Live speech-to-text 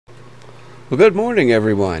Well, good morning,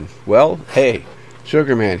 everyone. Well, hey,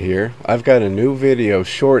 Sugarman here. I've got a new video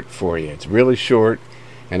short for you. It's really short,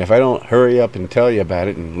 and if I don't hurry up and tell you about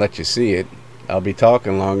it and let you see it, I'll be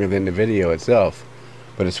talking longer than the video itself.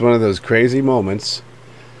 But it's one of those crazy moments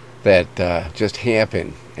that just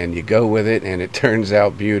happen, and you go with it, and it turns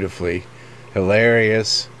out beautifully.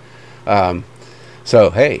 Hilarious. So,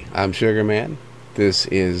 hey, I'm Sugarman. This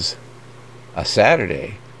is a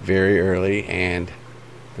Saturday, very early, and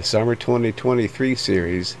the summer 2023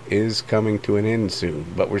 series is coming to an end soon,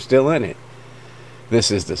 but we're still in it. This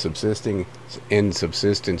is the Subsisting in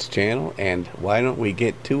Subsistence channel, and why don't we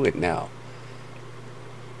get to it now?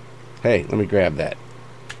 Hey, let me grab that.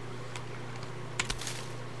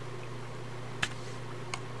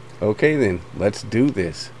 Okay then, let's do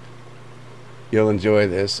this. You'll enjoy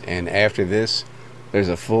this, and after this, there's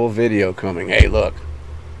a full video coming. Hey, look,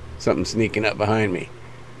 something sneaking up behind me.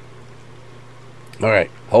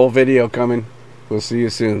 Alright, whole video coming. We'll see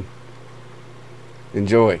you soon.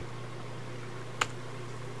 Enjoy.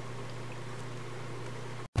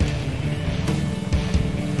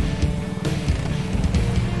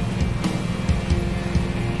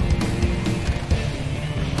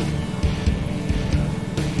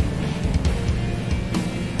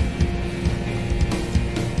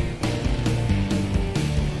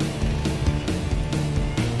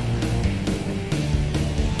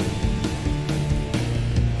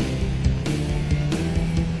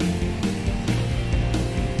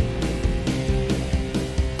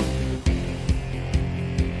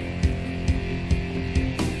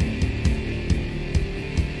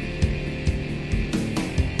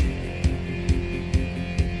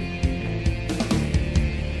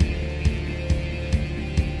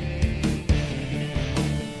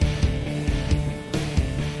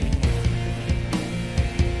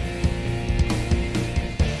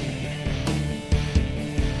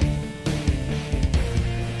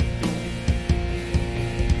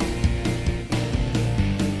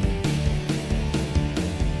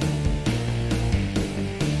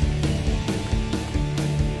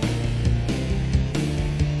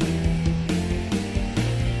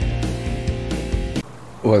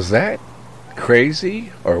 Was that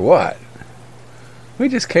crazy or what? We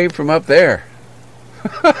just came from up there.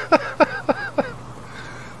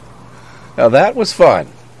 Now that was fun.